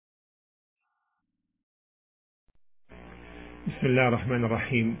بسم الله الرحمن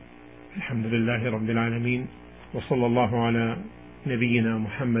الرحيم. الحمد لله رب العالمين، وصلى الله على نبينا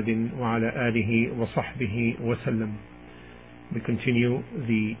محمد وعلى آله وصحبه وسلم. We continue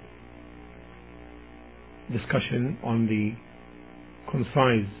the discussion on the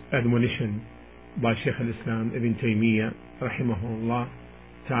concise admonition by Shaykh al-Islam Ibn Taymiyyah rahimahullah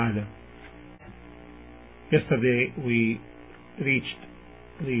ta'ala. Yesterday we reached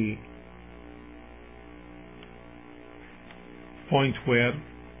the point where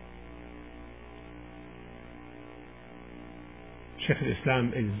Shaykh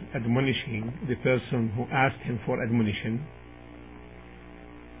al-Islam is admonishing the person who asked him for admonition,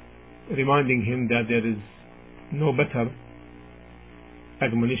 reminding him that there is no better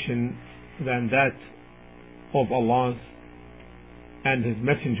admonition than that of Allah and His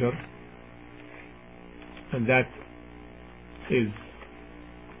Messenger, and that is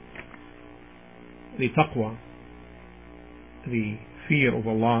the taqwa, the fear of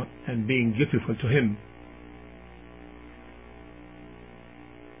Allah and being dutiful to Him.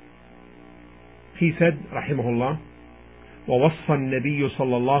 He said rahimahullah, ووصى النبي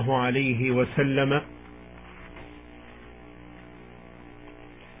صلى الله عليه وسلم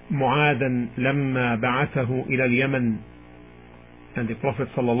معاذا لما بعثه إلى اليمن, and the Prophet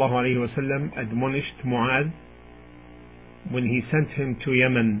صلى الله عليه وسلم admonished Mu'adh when he sent him to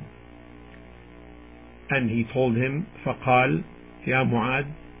Yemen, and he told him, فقال يا معاذ,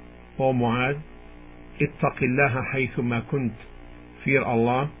 O Mu'adh, اتق الله حيثما كنت, fear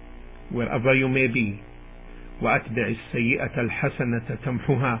Allah wherever you may be, وأتبع السيئة الحسنة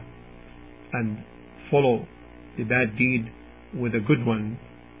تمحها, and follow the bad deed with a good one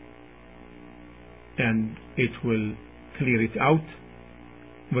and it will clear it out,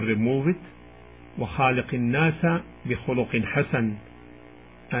 will remove it. وخالق الناس بخلق حسن,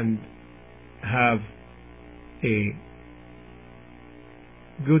 and have a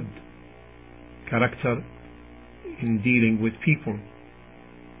good character in dealing with people.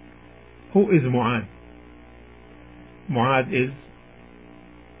 Who is Mu'adh? Mu'adh is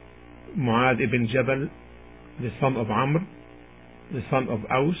Mu'adh ibn Jabal, the son of Amr, the son of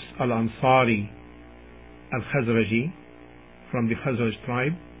Aus al-Ansari al-Khazraji, from the Khazraj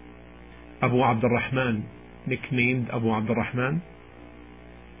tribe. Abu Abdurrahman, nicknamed Abu Abdurrahman,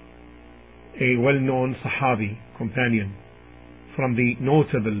 a well-known Sahabi companion, from the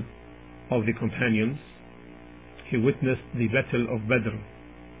notable of the companions. He witnessed the battle of Badr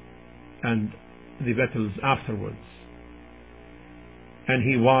and the battles afterwards, and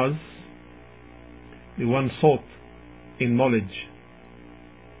he was the one sought in knowledge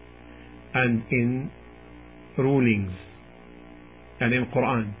and in rulings and in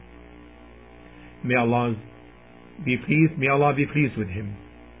Quran. May Allah be pleased with him.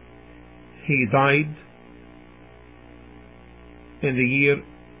 He died in the year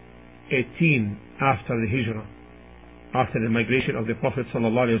 18 after the Hijrah, after the migration of the Prophet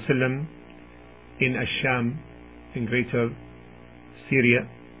ﷺ in Ash-Sham, in Greater Syria,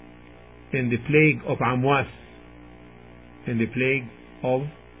 in the plague of Amwas,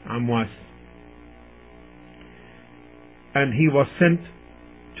 and he was sent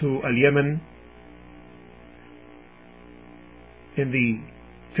to Al-Yemen in the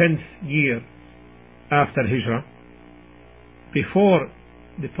 10th year after Hijrah, before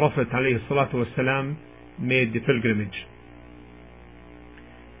the Prophet ﷺ made the pilgrimage,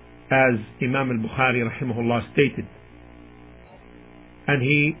 as Imam al-Bukhari rahimahullah stated. And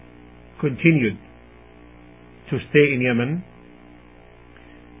he continued to stay in Yemen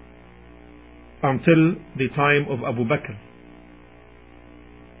until the time of Abu Bakr,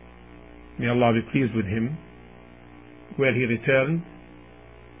 may Allah be pleased with him, where he returned,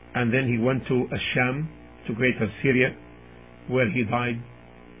 and then he went to Ash-Sham, to Greater Syria, where he died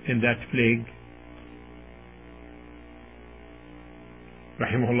in that plague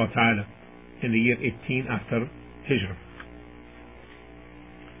rahimahullah ta'ala in the year 18 after Hijrah.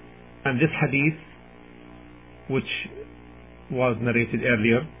 And this hadith, which was narrated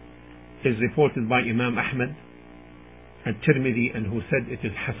earlier, is reported by Imam Ahmad and Tirmidhi, and who said it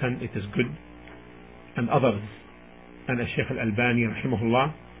is Hasan, it is good, and others, and Shaykh al-Albani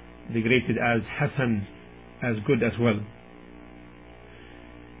rahimahullah degraded as Hasan, as good as well.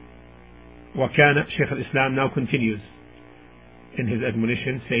 وكان Shaykh al-Islam now continues in his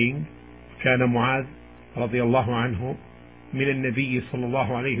admonition, saying, كان معاذ رضي الله عنه من النبي صلى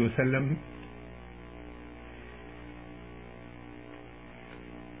الله عليه وسلم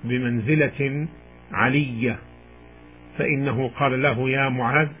بمنزلة علية، فإنه قال له يا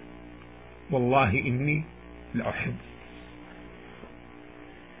معاذ والله إني لأحب.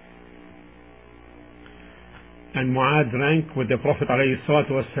 And Mu'adh rank with the Prophet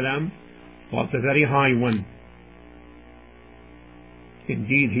ﷺ was a very high one.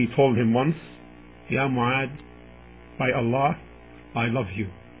 Indeed, he told him once, Ya Mu'adh, by Allah, I love you.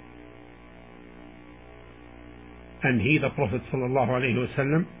 And he, the Prophet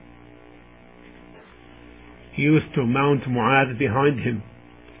ﷺ, used to mount Mu'adh behind him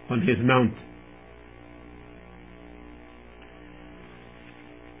on his mount.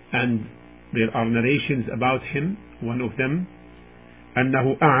 And there are narrations about him. One of them,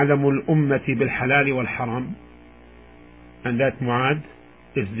 أنه أعلم الأمة بالحلال والحرام, and that Mu'adh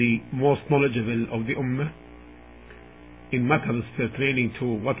is the most knowledgeable of the Ummah in matters pertaining to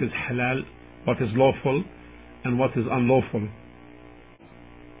what is halal, what is lawful, and what is unlawful.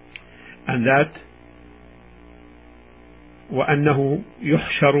 And that وأنه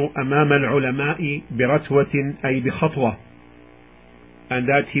يحشر أمام العلماء برتوة أي بخطوة, and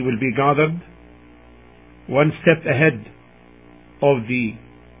that he will be gathered one step ahead of the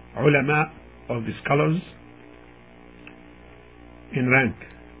ulama, of the scholars, in rank.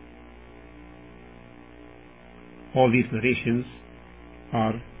 All these narrations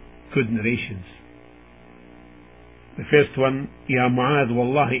are good narrations. The first one, Ya Mu'adh,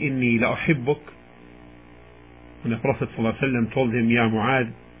 wallahi inni la uhibbuk. When the Prophet ﷺ told him, Ya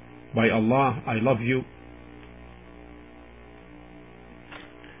Mu'adh, by Allah, I love you.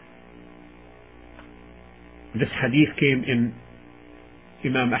 This hadith came in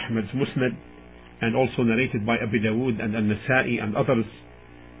Imam Ahmad's Musnad and also narrated by Abu Dawood and An-Nasa'i and others.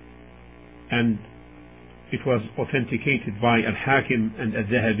 And it was authenticated by Al-Hakim and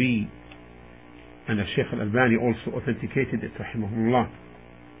Al-Zahabi, and Al-Shaykh Al-Albani also authenticated it, rahimahullah.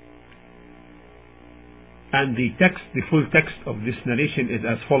 And the full text of this narration is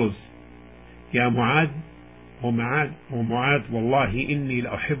as follows: Ya Mu'adh, O Mu'adh, wallahi inni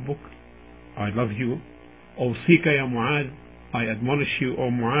la uhibbuk, I love you. Awsika ya Mu'adh, I admonish you, O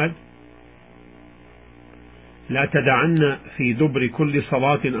Mu'adh. لا تدعن في دبر كل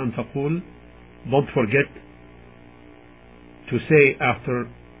صلاة أن تقول, don't forget to say after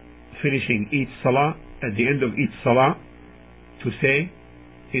finishing each salah, at the end of each salah, to say,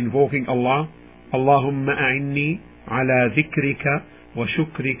 invoking Allah, اللهم أعني على ذكرك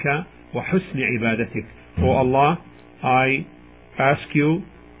وشكرك وحسن عبادتك. O Allah, I ask you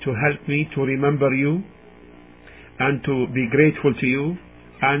to help me to remember you and to be grateful to you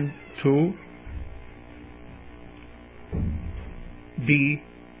and to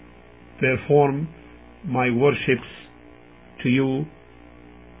perform my worships to you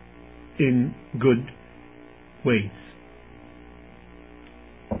in good ways.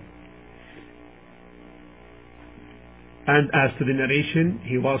 And as to the narration,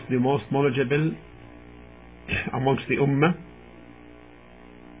 he was the most knowledgeable amongst the Ummah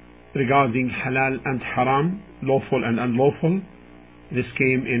regarding halal and haram, lawful and unlawful. This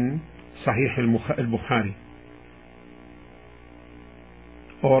came in Sahih al-Bukhari.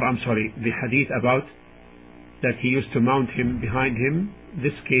 The hadith about that he used to mount him behind him,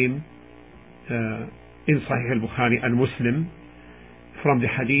 this came in Sahih al-Bukhari and Muslim from the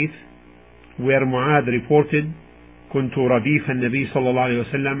hadith where Mu'adh reported, كنت رديف النبي صلى الله عليه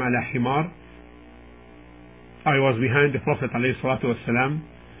وسلم على حمار. I was behind the Prophet عليه الصلاة والسلام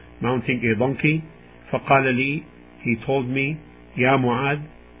mounting a donkey. فقال لي, he told me, يا معاذ,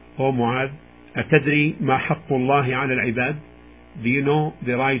 O Mu'adh, أتدري ما حق الله على العباد? Do you know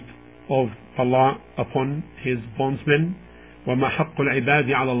the right of Allah upon His bondsmen? وما حق العباد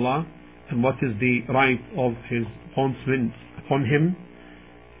على الله? And what is the right of His bondsmen upon Him?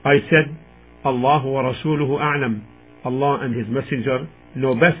 I said, Allah wa Rasuluhu a'lam. Allah and His Messenger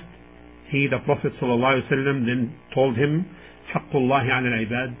know best. He, the Prophet ﷺ, then told him, حق الله على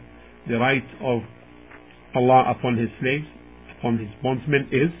العباد, the right of Allah upon His slaves, upon His bondsmen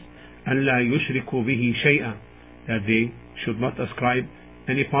is, أن لا يشركوا به شيئا, that they should not ascribe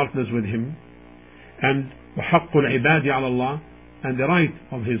any partners with Him. And وحق العباد على الله, and the right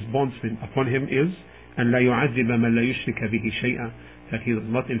of His bondsmen upon Him is, أن لا يعذب من لا يشرك به شيئا, that He does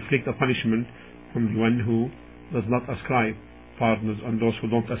not inflict a punishment on the one who does not ascribe partners, and those who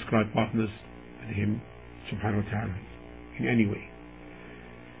don't ascribe partners with Him subhanahu wa ta'ala in any way.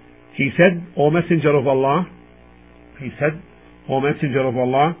 He said, O Messenger of Allah,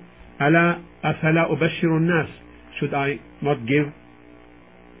 ألا أفلا أبشر الناس, should I not give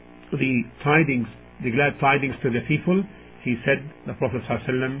the tidings, the glad tidings to the people? He said, the Prophet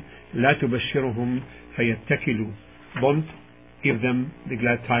ﷺ, لا تبشرهم فيتكلوا, don't give them the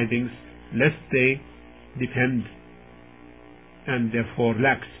glad tidings lest they depend and therefore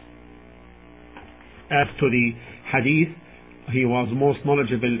lax. As to the hadith, he was most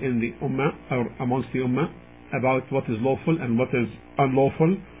knowledgeable in the ummah, or amongst the ummah, about what is lawful and what is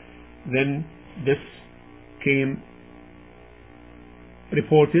unlawful. Then this came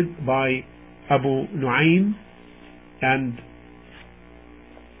reported by Abu Nu'aym, and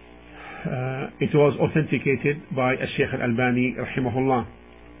it was authenticated by Shaykh Al-Albani rahimahullah.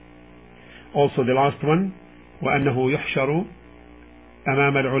 Also the last one, وأنه يحشر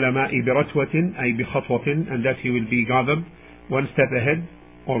أمام العلماء برتوة أي بخطوة, and that he will be gathered one step ahead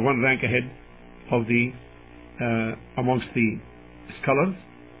or one rank ahead of the amongst the scholars.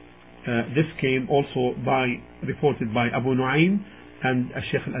 This came also reported by Abu Nu'aym, and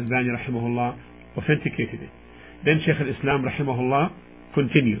Shaykh Al-Albani rahimahullah authenticated it. Then Shaykh Al-Islam rahimahullah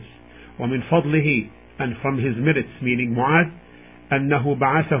continues, ومن فضله, and from his merits, meaning Mu'adh, أنه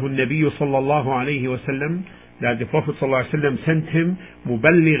بعثه النبي صلى الله عليه وسلم, that the Prophet صلى الله عليه وسلم sent him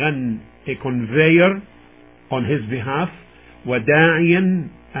مبلغا, a conveyor on his behalf, وداعيا,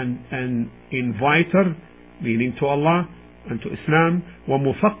 and inviter, meaning to Allah and to Islam,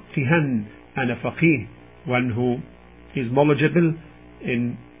 ومفقها, and a faqih, one who is knowledgeable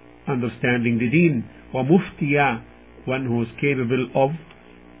in understanding the deen, ومفتيا, one who is capable of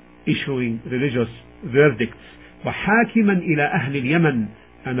issuing religious verdicts, وحاكما إلى أهل اليمن,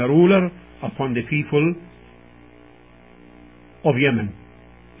 and a ruler upon the people of Yemen.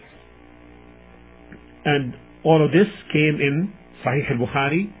 And all of this came in Sahih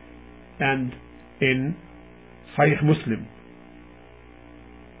al-Bukhari and in Sahih Muslim.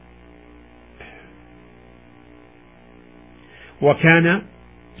 وكان,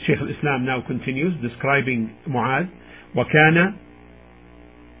 Shaykh al-Islam now continues describing Mu'adh, وكان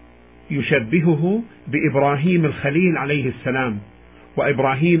يشبهه بإبراهيم الخليل عليه السلام,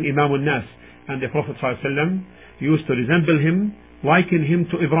 وإبراهيم إمام الناس, and the Prophet ﷺ used to resemble him, liken him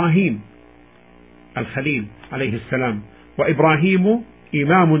to Ibrahim al-Khalil عليه السلام, وإبراهيم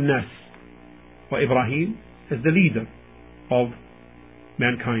إمام الناس, وإبراهim is the leader of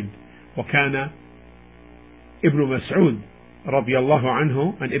mankind. وكان Ibn Mas'ud رضي الله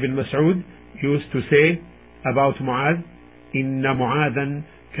عنه, and Ibn Mas'ud used to say about Mu'adh, إن معاذا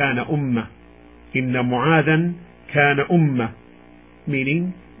كان أمة, إن معاذا كان أمة,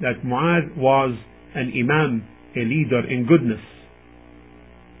 meaning that Mu'adh was an imam, a leader in goodness.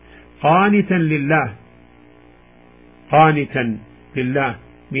 قانتا لله, قانتا لله,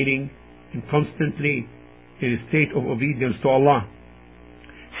 meaning constantly in a state of obedience to Allah.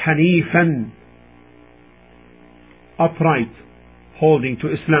 حنيفا, upright, holding to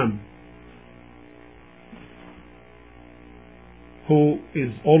Islam, who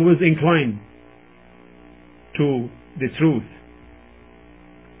is always inclined to the truth,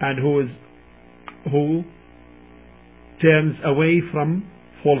 and who turns away from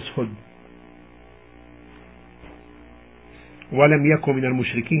falsehood. ولم يكن من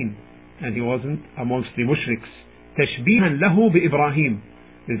المشركين, and he wasn't amongst the mushriks. تشبيها له بإبراهيم,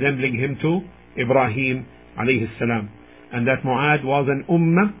 resembling him to Ibrahim عليه السلام. And that Mu'adh was an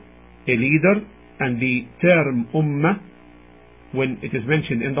ummah, a leader, and the term ummah, when it is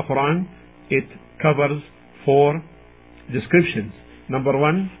mentioned in the Quran, it covers 4 descriptions. Number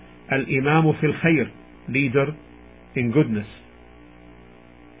 1, al-imamu fil khayr, leader in goodness.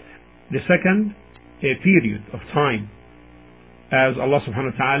 The second, a period of time, as Allah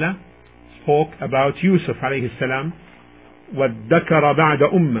subhanahu wa ta'ala spoke about Yusuf alayhi salam, وَادَّكَرَ بَعْدَ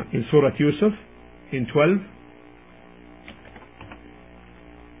أُمَّةٍ, in Surah Yusuf in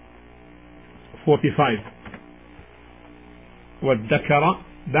 12:45. وَادَّكَرَ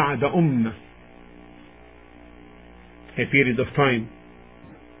بَعْدَ أُمَّةٍ, a period of time.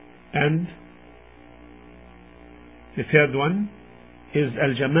 And the third one is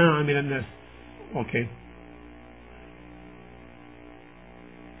al-jama'a min al-nas. Okay,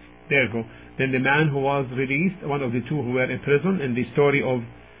 there you go. Then the man who was released, one of the 2 who were in prison in the story of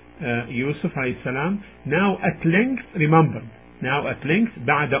Yusuf alayhi salam, now at length remembered. Now at length,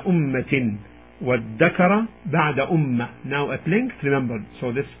 بعد أمة, وَادَّكَرَ بعد أمة, now at length remembered.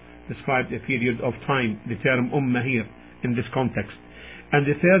 So this describes a period of time, the term ummah here in this context. And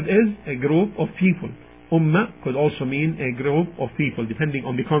the third is a group of people. Ummah could also mean a group of people depending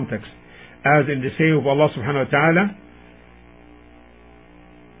on the context, as in the saying of Allah subhanahu wa ta'ala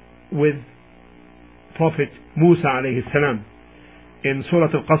with Prophet Musa alayhi salam in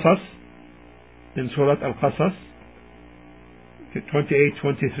Surah Al-Qasas, in Surah Al-Qasas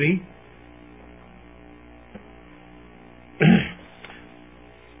 28-23.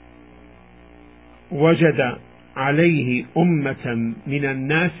 وجد عليه أمة من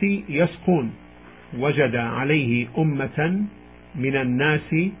الناس يسقون, وجد عليه أمة من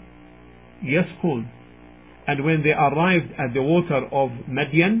الناس يسقون, and when they arrived at the water of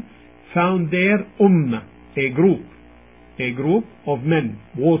Madian, found there ummah, a group of men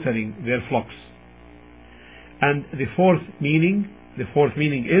watering their flocks. And the fourth meaning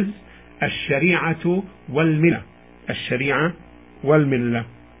is الشريعة والملة. الشريعة والملة.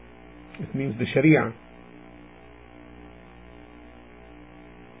 It means the Sharia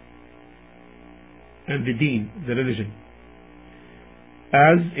and the deen, the religion.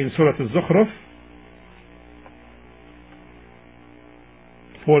 As in Surah Al-Zukhruf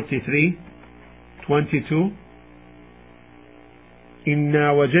 43:22,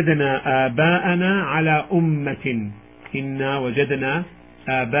 إنا وجدنا آباءنا على أمة. إنا وجدنا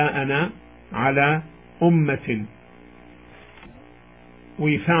آباءنا على أمة.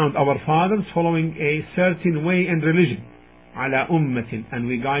 We found our fathers following a certain way and religion. على أمة. And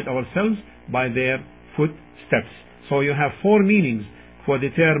we guide ourselves by their footsteps. So you have four meanings for the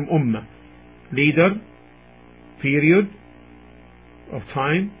term ummah: leader, period of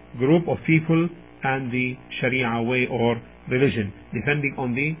time, group of people, and the Sharia way or religion, depending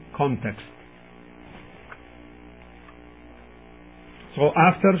on the context. So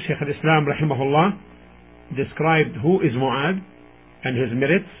after Shaykh al-Islam rahimahullah described who is Mu'adh and his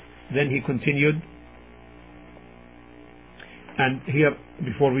merits, then he continued. And here,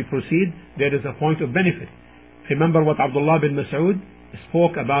 before we proceed, there is a point of benefit. Remember what Abdullah bin Mas'ud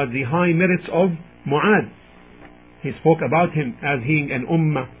spoke about the high merits of Mu'adh. He spoke about him as being an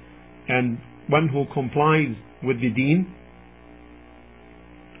ummah and one who complies with the deen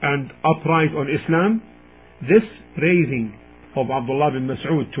and upright on Islam. This praising of Abdullah bin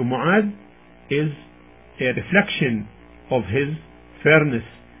Mas'ud to Mu'adh is a reflection of his fairness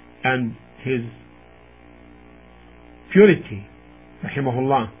and his purity,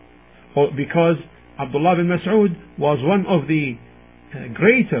 rahimahullah. Because Abdullah bin Mas'ud was one of the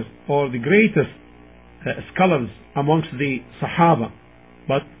greatest scholars amongst the Sahaba,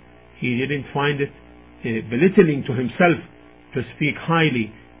 but he didn't find it belittling to himself to speak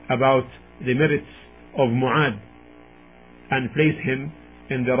highly about the merits of Mu'adh and place him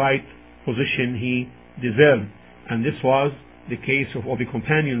in the right position he deserved. And this was the case of all the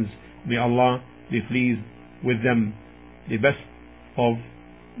companions. May Allah be pleased with them, the best of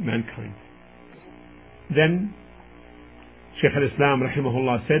mankind. Then Shaykh al-Islam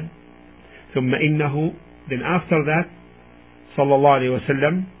rahimahullah said, ثم إنه, then after that, sallallahu alayhi wa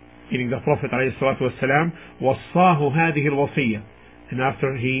sallam, meaning the Prophet alayhi salatu wasalam, وصاه هذه الوصية, and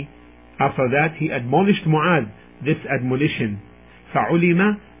after that he admonished Mu'adh this admonition,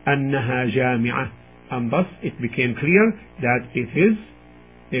 فعلم أنها جامعة, and thus it became clear that it is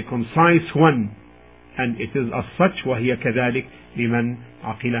a concise one, and it is as such, وهي كذلك لمن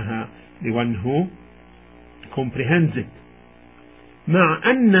عقلها, the one who comprehends it. مع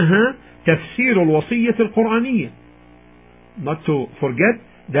أنها تفسير الوصية القرآنية, not to forget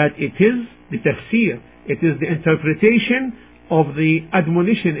that it is the tafsir, it is the interpretation of the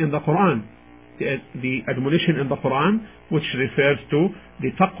admonition in the Quran, the admonition in the Quran which refers to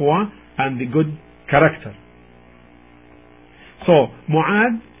the taqwa and the good character. So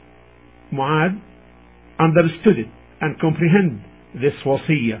Mu'adh understood it and comprehended this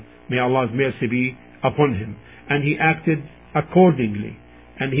wasiyah, may Allah's mercy be upon him, and he acted accordingly,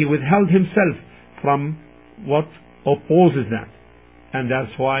 and he withheld himself from what opposes that, and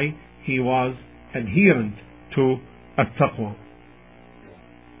that's why he was adherent to at-taqwa.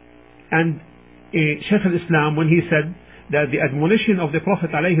 And Shaykh al-Islam, when he said that the admonition of the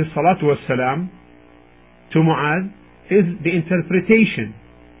Prophet alayhi salatu wasalam to Mu'adh is the interpretation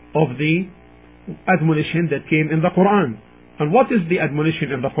of the admonition that came in the Quran. And what is the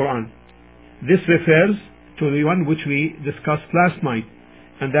admonition in the Quran? This refers to the one which we discussed last night,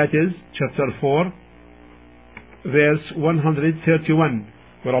 and that is chapter 4, verse 131,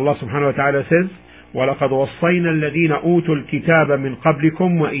 where Allah subhanahu wa ta'ala says, وَلَقَدْ وَصَّيْنَا الَّذِينَ أُوتُوا الْكِتَابَ مِنْ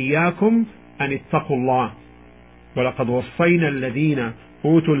قَبْلِكُمْ وَإِيَّاكُمْ أَنِ اتَّقُوا اللَّهَ وَلَقَدْ وَصَّيْنَا الَّذِينَ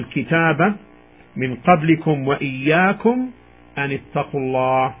أُوتُوا الْكِتَابَ مِنْ قَبْلِكُمْ وَإِيَّاكُمْ أَنِ اتَّقُوا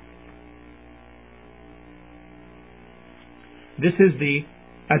اللَّهَ. This is the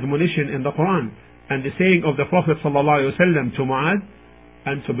admonition in the Quran, and the saying of the Prophet ﷺ to Mu'adh,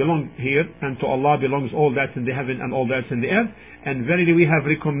 and to belong here, and to Allah belongs all that's in the heaven and all that's in the earth. And verily we have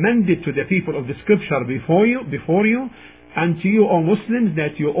recommended to the people of the scripture before you, and to you, O Muslims,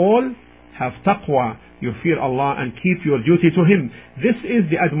 that you all have taqwa, you fear Allah and keep your duty to Him. This is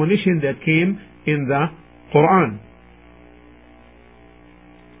the admonition that came in the Quran.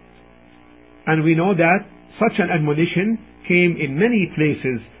 And we know that such an admonition came in many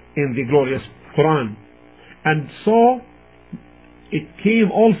places in the glorious Quran. And so it came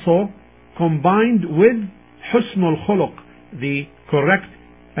also combined with husnul khuluq, the correct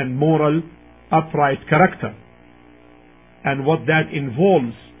and moral upright character and what that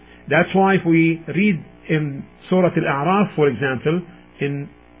involves. That's why if we read in Surah Al-A'raf, for example, in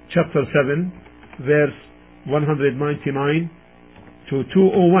chapter 7, verse 199 to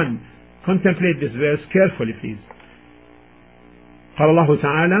 201, contemplate this verse carefully, please. قال الله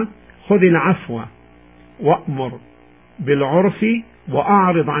تعالى: خذ العفو وأمر بالعرف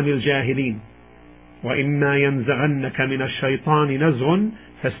وأعرض عن الجاهلين وإما ينزغنك من الشيطان نزغ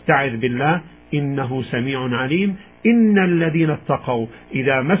فاستعذ بالله إنه سميع عليم إن الذين اتقوا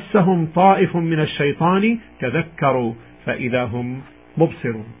إذا مسهم طائف من الشيطان تذكروا فإذا هم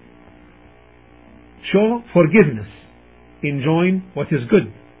مبصرون. Show forgiveness, enjoin what is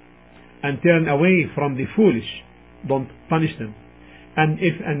good, and turn away from the foolish. Don't punish them. And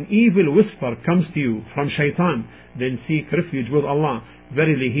if an evil whisper comes to you from shaitan, then seek refuge with Allah.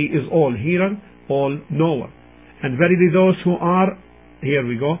 Verily He is all hearer, all knower. And verily those who are, here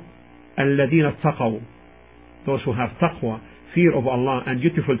we go, الَّذِينَ اتَّقَوْا, those who have taqwa, fear of Allah and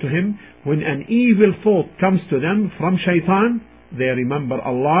dutiful to Him, when an evil thought comes to them from shaitan, they remember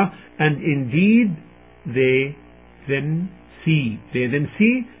Allah, and indeed they then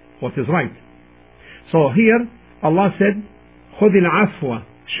see what is right. So here Allah said, خذ العفو,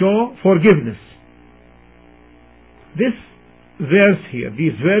 show forgiveness. This verse here,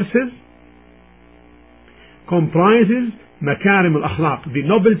 these verses comprises makarim al-akhlaq, the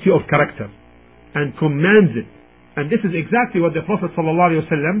nobility of character, and commands it. And this is exactly what the Prophet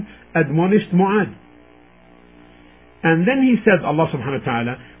ﷺ admonished Mu'adh. And then he said, Allah subhanahu wa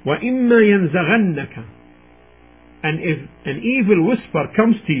ta'ala, وَإِمَّا يَنزَغَنَّكَ, and if an evil whisper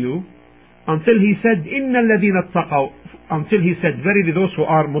comes to you, until he said, إِنَّ الَّذِينَ اتَّقَوْا, until he said, verily those who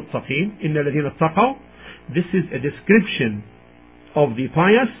are muttaqeen, إِنَّ الَّذِينَ اتَّقَوْا, this is a description of the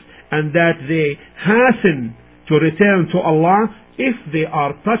pious, and that they hasten to return to Allah if they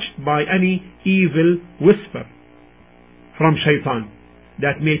are touched by any evil whisper from shaitan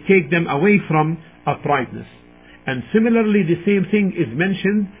that may take them away from uprightness. And similarly, the same thing is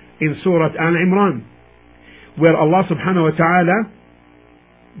mentioned in Surah Al-Imran, where Allah subhanahu wa ta'ala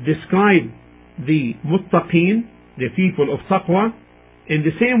described the muttaqeen, the people of taqwa, in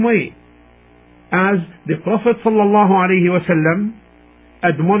the same way as the Prophet sallallahu alaihi wasallam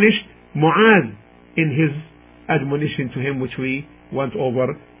admonished Mu'adh in his admonition to him, which we went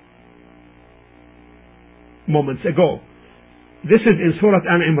over moments ago. This is in Surah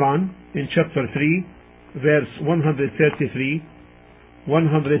Al-Imran in chapter 3, verse 133,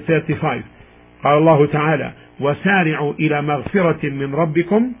 135. قال الله تعالى: وسارعوا إلى مغفرة من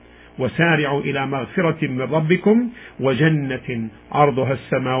ربكم وسارعوا إلى مغفرة من ربكم وجنة عرضها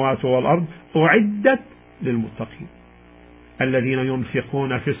السماوات والأرض أعدت للمتقين الذين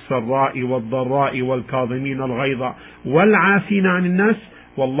ينفقون في السراء والضراء والكاظمين الغيظ والعافين عن الناس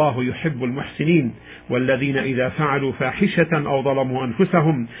والله يحب المحسنين والذين إذا فعلوا فاحشة أو ظلموا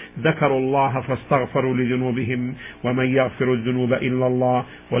أنفسهم ذكروا الله فاستغفروا لذنوبهم ومن يغفر الذنوب إلا الله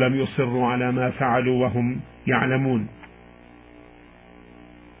ولم يصروا على ما فعلوا وهم يعلمون.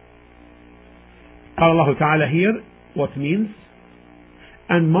 قال الله تعالى here, what means?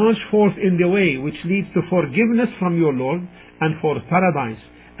 And march forth in the way which leads to forgiveness from your Lord and for paradise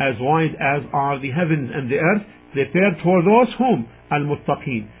as wide as are the heavens and the earth, prepared for those whom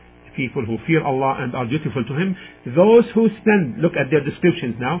al-muttaqeen, people who fear Allah and are dutiful to Him, those who spend, look at their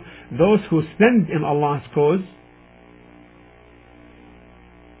descriptions now, those who spend in Allah's cause,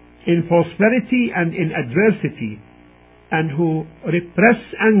 in prosperity and in adversity, and who repress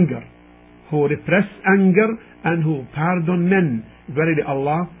anger, and who pardon men. Verily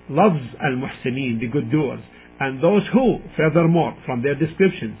Allah loves al-muhsineen, the good doers. And those who, furthermore, from their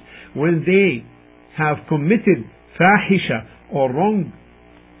descriptions, when they have committed fahisha or wrong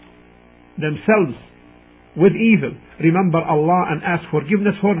themselves with evil, remember Allah and ask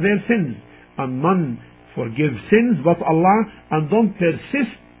forgiveness for their sins. And none forgive sins but Allah, and don't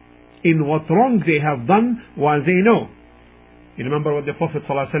persist in what wrong they have done while they know. You remember what the Prophet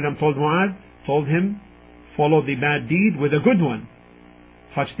ﷺ told Mu'adh? Told him, follow the bad deed with a good one,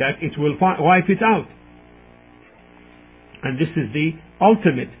 such that it will wipe it out. And this is the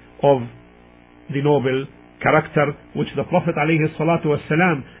ultimate of the noble character which the Prophet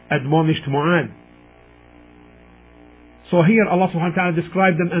ﷺ admonished Mu'adh. So here Allah subhanahu wa ta'ala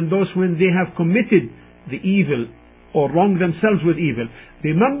described them, and those when they have committed the evil or wronged themselves with evil,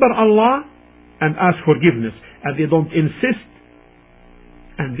 remember Allah and ask forgiveness, and they don't insist.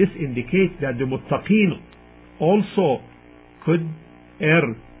 And this indicates that the muttaqeen also could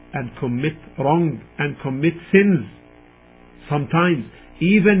err and commit wrong and commit sins, sometimes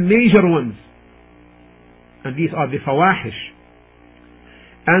even major ones, and these are the fawahish.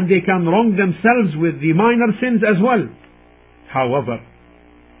 and they can wrong themselves with the minor sins as well. However,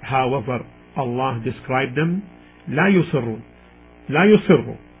 Allah described them, لا يصروا.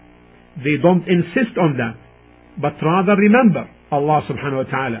 They don't insist on that, but rather remember Allah subhanahu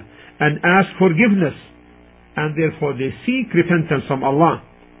wa ta'ala and ask forgiveness, and therefore they seek repentance from Allah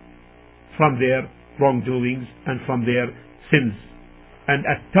from their wrongdoings and from their sins. And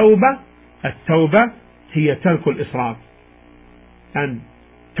التوبة هي ترك الإصرار. And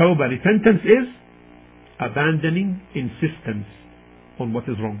tawbah, repentance, is abandoning insistence on what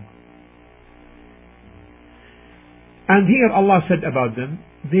is wrong. And here Allah said about them,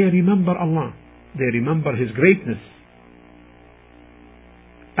 they remember Allah, they remember His greatness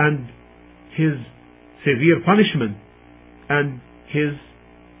and His severe punishment and His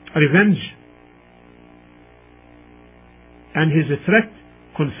revenge and His threat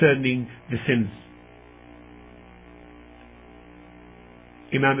concerning the sins.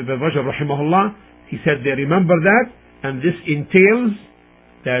 Imam Ibn Rajab rahimahullah, he said they remember that, and this entails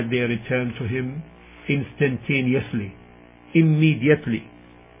that they return to Him instantaneously, immediately,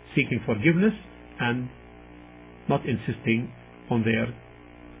 seeking forgiveness and not insisting on their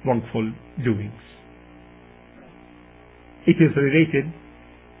wrongful doings. It is related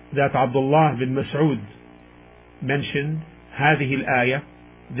that Abdullah bin Mas'ud mentioned هذه الآية,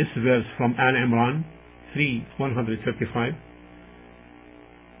 this verse from Al Imran 3:135,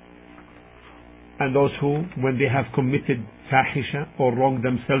 and those who, when they have committed fahisha or wronged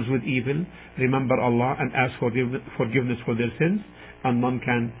themselves with evil, remember Allah and ask forgiveness for their sins, and none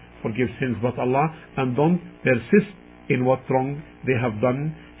can forgive sins but Allah, and don't persist in what wrong they have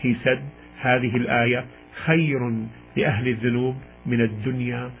done. He said, هذه الآية خير لأهل الذنوب من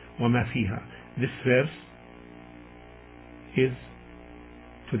الدنيا وما فيها. This verse is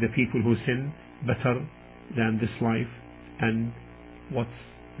to the people who sin better than this life and what's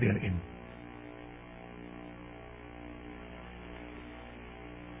therein.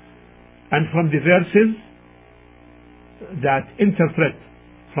 And from the verses that interpret,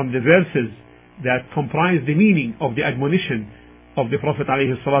 from the verses that comprise the meaning of the admonition of the Prophet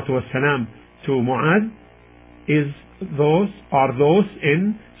ﷺ to Mu'adh, are those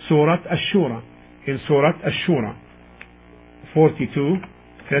in Surah Ash-Shura, in Surah Ash-Shura 42,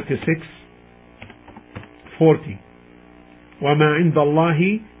 36, 40. وَمَا عِنْدَ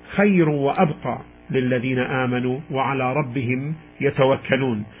اللَّهِ خَيْرٌ وَأَبْقَى لِلَّذِينَ آمَنُوا وَعَلَى رَبِّهِمْ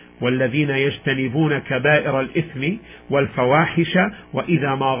يَتَوَكَّلُونَ والذين يجتنبون كبائر الإثم والفواحش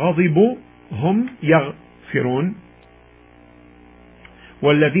وإذا ما غضبوا هم يغفرون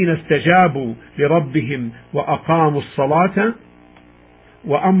والذين استجابوا لربهم وأقاموا الصلاة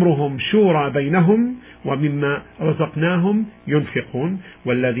وأمرهم شورى بينهم ومما رزقناهم ينفقون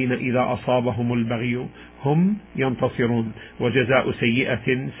والذين إذا أصابهم البغي هم ينتصرون وجزاء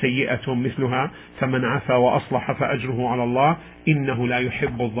سيئة سيئة مثلها فمن عفا وأصلح فأجره على الله إنه لا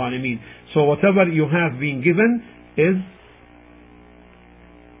يحب الظالمين. So whatever you have been given is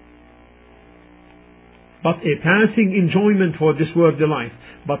but a passing enjoyment for this worldly life,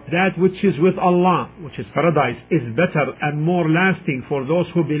 but that which is with Allah, which is paradise, is better and more lasting for those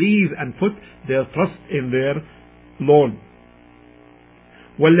who believe and put their trust in their Lord.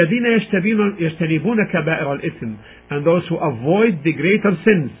 وَالَّذِينَ يَجْتَنِبُونَ كَبَائِرَ الْإِثْمِ, and those who avoid the greater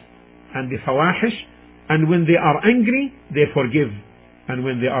sins and the fawahish, and when they are angry, they forgive. And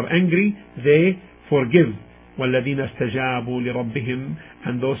when they are angry, they forgive. وَالَّذِينَ اسْتَجَابُوا لِرَبِّهِمْ,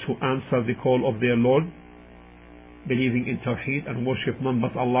 and those who answer the call of their Lord, believing in Tawheed and worship none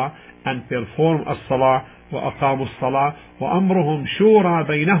but Allah, and perform as-salah وَأَقَامُوا الصَّلَاةِ وَأَمْرُهُمْ شُورَى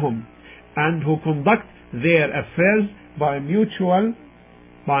بَيْنَهُمْ, and who conduct their affairs by mutual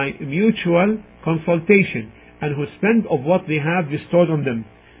consultation, and who spend of what they have bestowed on them.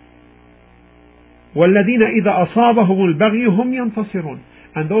 وَالَّذِينَ إِذَا أَصَابَهُمُ الْبَغْيُ هُمْ يَنْتَصِرُونَ,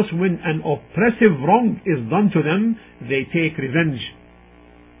 and those when an oppressive wrong is done to them, they take revenge.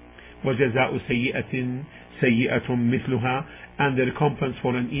 وَجَزَاءُ سَيِّئَةٍ سَيِّئَةٌ مِثْلُهَا, and the recompense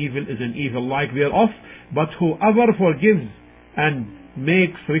for an evil is an evil like thereof. But whoever forgives and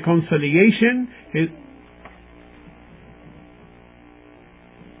makes reconciliation, his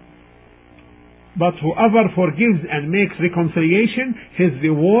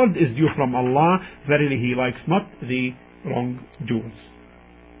reward is due from Allah. Verily He likes not the wrongdoers.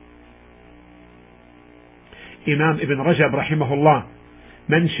 Imam Ibn Rajab rahimahullah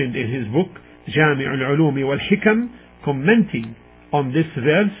mentioned in his book جامع العلوم والحكم, commenting on this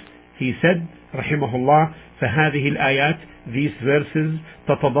verse, he said rahimahullah, فهذه الآيات, these verses,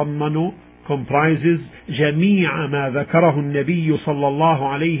 تتضمن, comprises جميع ما ذكره النبي صلى الله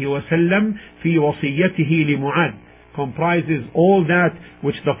عليه وسلم في وصيته لمعاذ, comprises all that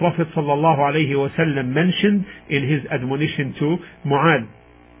which the Prophet ﷺ mentioned in his admonition to Mu'adh.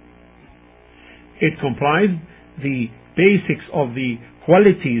 It comprised the basics of the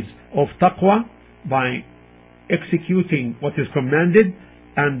qualities of taqwa by executing what is commanded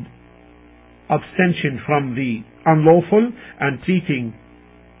and abstention from the unlawful, and treating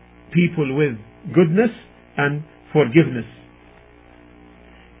people with goodness and forgiveness.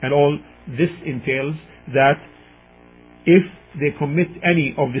 And all this entails that if they commit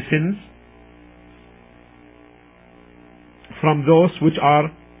any of the sins from those which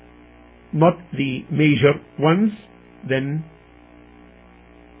are not the major ones, then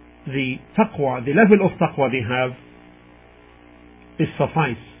the taqwa, the level of taqwa they have, is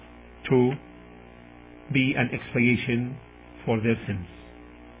suffice to be an expiation for their sins.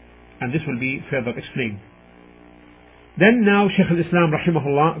 And this will be further explained. Then now Shaykh al-Islam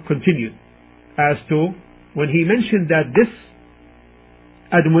rahimahullah continued as to when he mentioned that this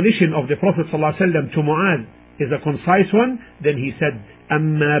admonition of the Prophet ﷺ to Mu'adh is a concise one, then he said,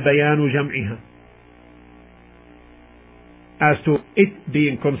 أما بيان جمعها. As to it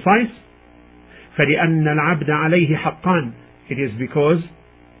being concise, فلأن العبد عليه حقان. It is because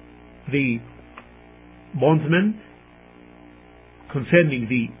the bondsman, concerning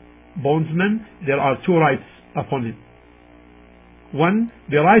the bondsman, there are two rights upon him. One,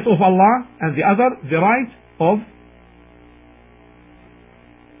 the right of Allah, and the other, the right of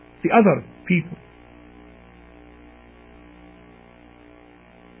the other people.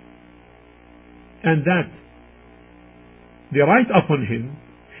 And that the right upon him,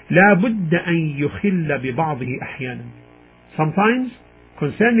 لا بد أن يخل ببعضه أحيانا. Sometimes,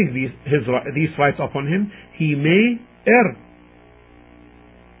 concerning these rights upon him, he may err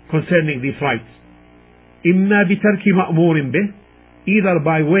concerning these rights. إما بترك مأمور به, either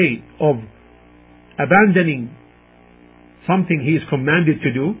by way of abandoning something he is commanded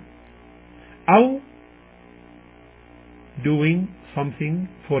to do, أو doing something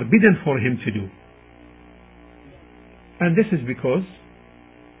forbidden for him to do. And this is because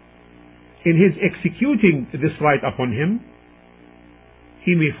in his executing this right upon him,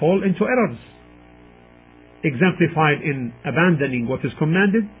 he may fall into errors, exemplified in abandoning what is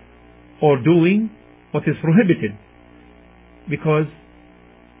commanded or doing what is prohibited, because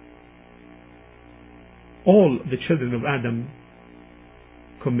all the children of Adam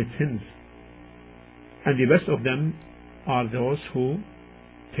commit sins, and the best of them are those who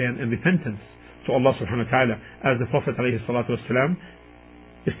turn in repentance to Allah subhanahu wa ta'ala, as the Prophet alayhi salatu wasalam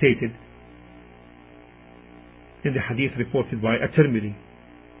stated in the hadith reported by At-Tirmidhi.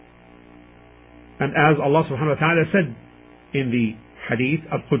 And as Allah subhanahu wa ta'ala said in the hadith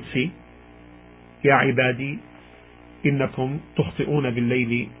Al-Qudsi, يا عبادي إنكم تخطئون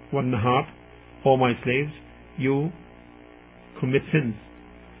بالليل والنهار, O my slaves, you commit sins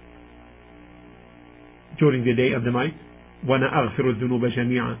during the day and the night. وأنا أغفر الذنوب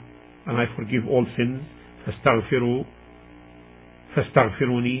جميعا, and I forgive all sins.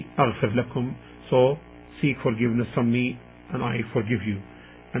 فاستغفروني أغفر لكم, so seek forgiveness from me and I forgive you.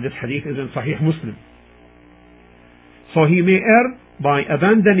 And this hadith is in Sahih Muslim. So he may err by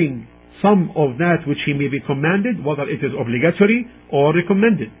abandoning some of that which he may be commanded, whether it is obligatory or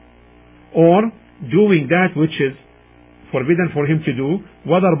recommended, or doing that which is forbidden for him to do,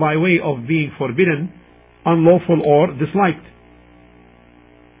 whether by way of being forbidden, unlawful, or disliked.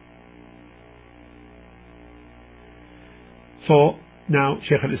 So now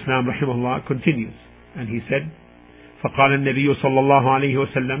Shaykh al-Islam rahimahullah continues, and he said, فقال النبي صلى الله عليه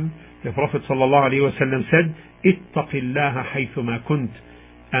وسلم, the Prophet صلى الله عليه وسلم said, اتق الله حيثما كنت,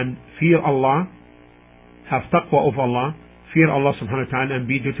 and fear Allah, have taqwa of Allah, fear Allah subhanahu wa ta'ala, and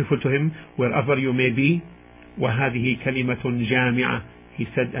be dutiful to Him wherever you may be. وهذه كلمة جامعة, he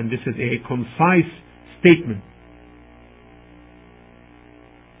said, and this is a concise statement.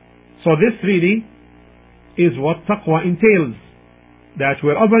 So this really is what taqwa entails, that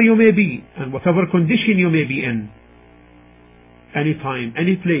wherever you may be and whatever condition you may be in, any time,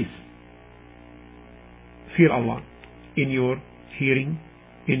 any place, fear Allah in your hearing,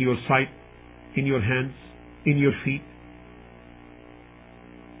 in your sight, in your hands, in your feet.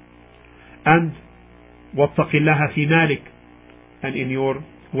 And واتق الله في مالك, and in your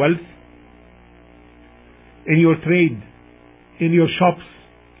wealth, in your trade, in your shops,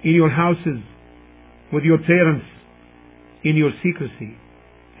 in your houses, with your parents, in your secrecy,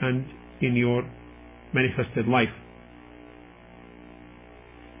 and in your manifested life.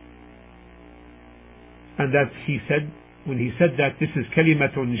 And that he said, when he said that this is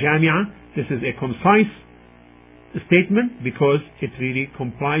kalimatun jami'ah, this is a concise statement, because it really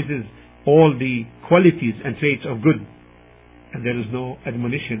comprises all the qualities and traits of good, and there is no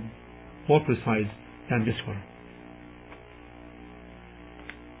admonition more precise than this one.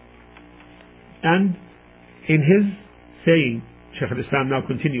 And in his saying, Shaykh al-Islam now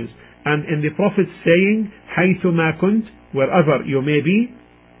continues, and in the Prophet's saying, حَيْثُ مَا كُنْتَ, wherever you may be,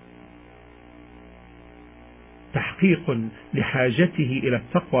 تحقيق لحاجته إلى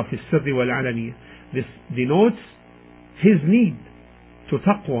التقوى في السر والعلانية. This denotes his need to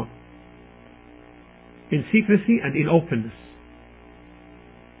taqwa in secrecy and in openness.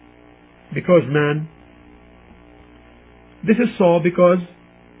 Because man, this is so because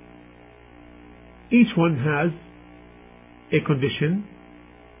each one has a condition,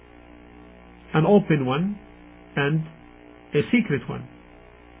 an open one and a secret one.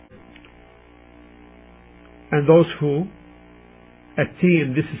 And those who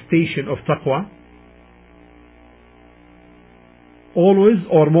attain this station of taqwa always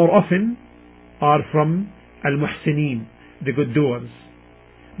or more often are from al-muhsinin, the good doers,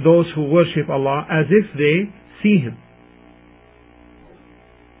 those who worship Allah as if they see Him.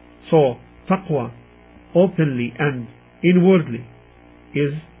 So taqwa openly and inwardly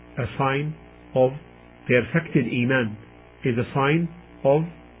is a sign of perfected iman, is a sign of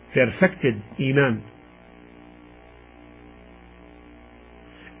perfected iman.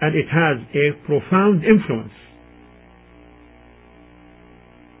 And it has a profound influence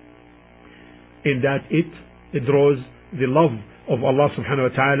in that it draws the love of Allah subhanahu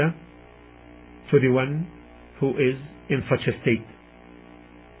wa ta'ala to the one who is in such a state.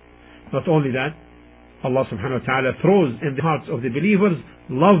 Not only that, Allah subhanahu wa ta'ala throws in the hearts of the believers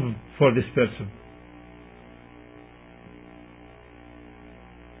love for this person.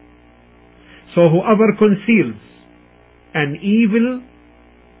 So whoever conceals an evil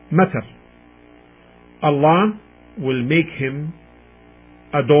matter, Allah will make him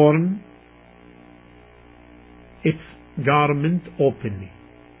adorn its garment openly.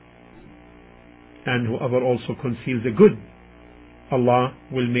 And whoever also conceals a good, Allah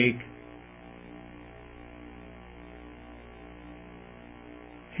will make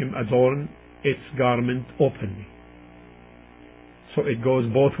him adorn its garment openly. So it goes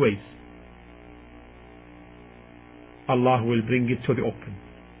both ways. Allah will bring it to the open,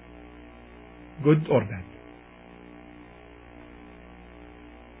 good or bad.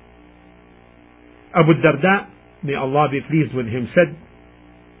 Abu Darda, may Allah be pleased with him, said,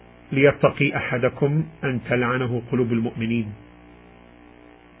 ليتقي أحدكم أن تلعنه قلوب المؤمنين.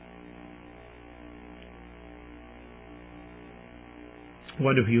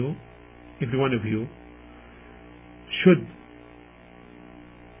 One of you, every one of you, should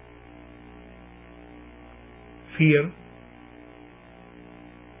fear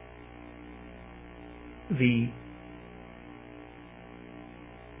the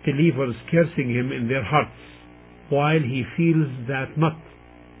believers cursing him in their hearts while he feels that not.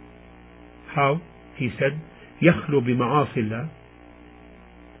 How? He said, يخلو بمعاصي الله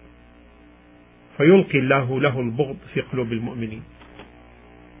فيلقي الله له البغض في قلوب المؤمنين.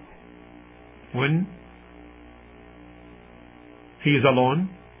 When he is alone,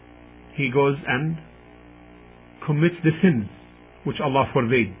 he goes and commits the sins which Allah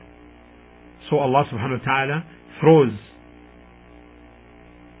forbade. So Allah subhanahu wa ta'ala throws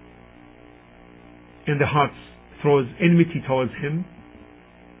in the hearts, throws enmity towards him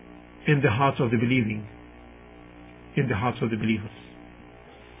in the hearts of the believing, in the hearts of the believers.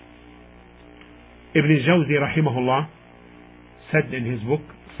 Ibn al-Jawzi rahimahullah said in his book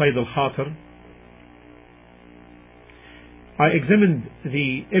Sayd al-Khatir, I examined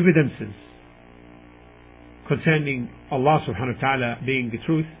the evidences concerning Allah subhanahu wa ta'ala being the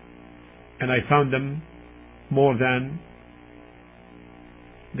truth, and I found them more than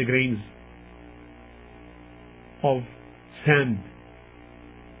the grains of sand.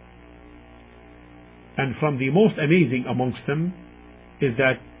 And from the most amazing amongst them is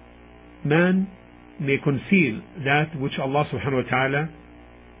that man may conceal that which Allah subhanahu wa ta'ala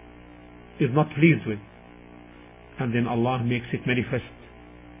is not pleased with, and then Allah makes it manifest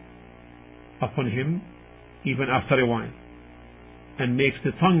upon him even after a while, and makes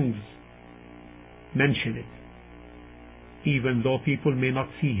the tongues mention it, even though people may not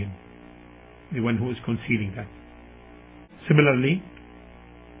see him, the one who is concealing that. Similarly,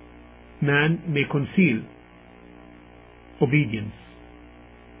 man may conceal obedience,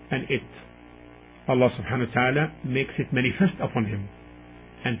 and Allah subhanahu wa ta'ala makes it manifest upon him,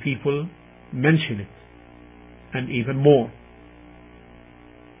 and people mention it, and even more,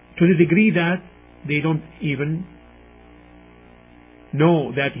 to the degree that they don't even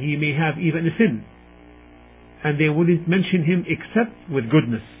know that he may have even a sin, and they wouldn't mention him except with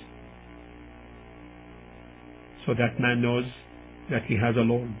goodness. so that man knows that he has a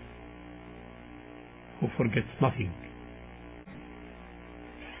Lord who forgets nothing.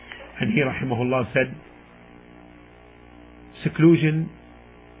 And he rahimahullah said, seclusion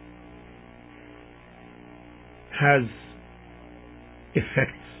has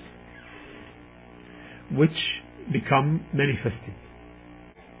effects which become manifested.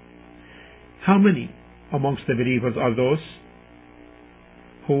 How many amongst the believers are those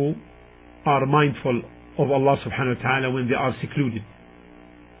who are mindful of Allah subhanahu wa ta'ala when they are secluded?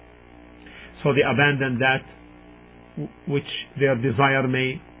 So they abandon that which their desire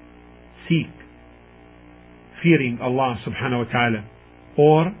may seek, fearing Allah subhanahu wa ta'ala,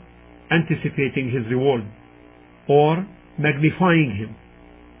 or anticipating His reward, or magnifying Him.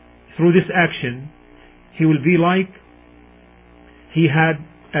 Through this action, he will be like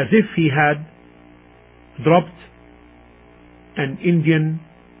as if he had dropped an Indian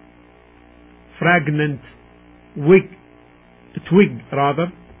fragrant twig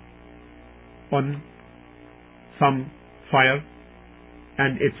on some fire,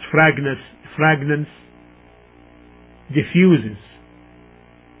 and its fragrance diffuses,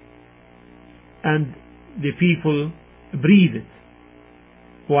 and the people breathe it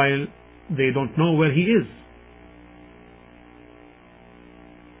while they don't know where he is.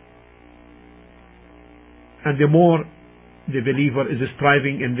 And the more the believer is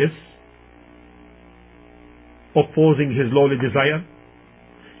striving in this, opposing his lowly desire,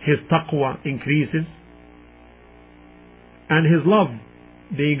 his taqwa increases, and his love,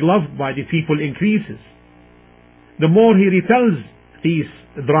 being loved by the people, increases. The more he repels these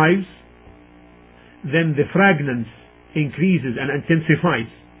drives, then the fragrance increases and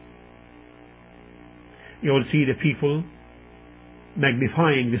intensifies. You will see the people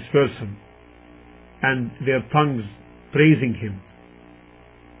magnifying this person and their tongues praising him.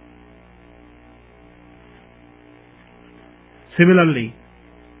 Similarly,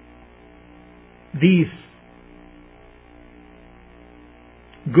 these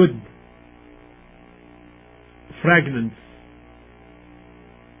good fragments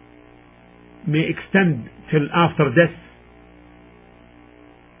may extend till after death,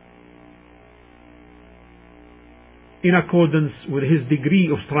 in accordance with his degree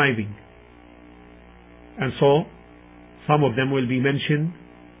of striving. And so, some of them will be mentioned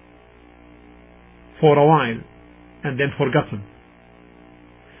for a while and then forgotten.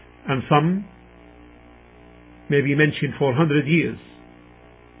 And some may be mentioned for 100 years,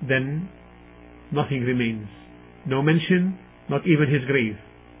 then nothing remains. No mention, not even his grave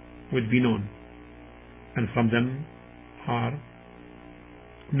would be known. And from them are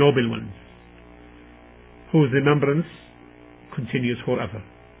noble ones, whose remembrance continues forever.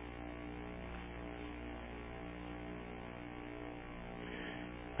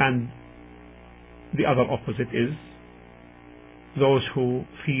 And the other opposite is those who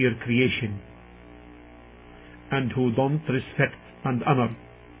fear creation and who don't respect and honor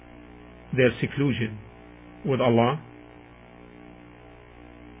their seclusion with Allah.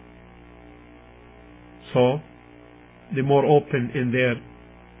 So, the more open in their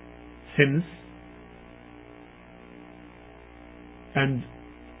sins, and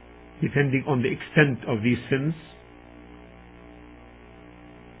depending on the extent of these sins,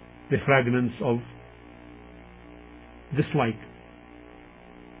 the fragrance of dislike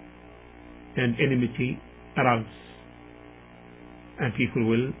and enmity arouse, and people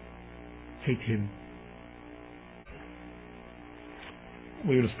will hate him.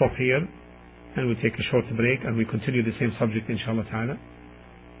 We will stop here and we'll take a short break, and we continue the same subject inshallah ta'ala,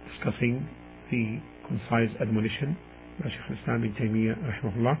 discussing the concise admonition by Shaykh al-Islam ibn Taymiyyah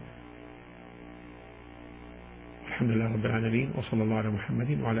rahimahullah. Alhamdulillah Rabbil Alameen, wa sallallahu ala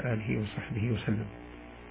Muhammadin wa ala alihi wa sahbihi wa sallam.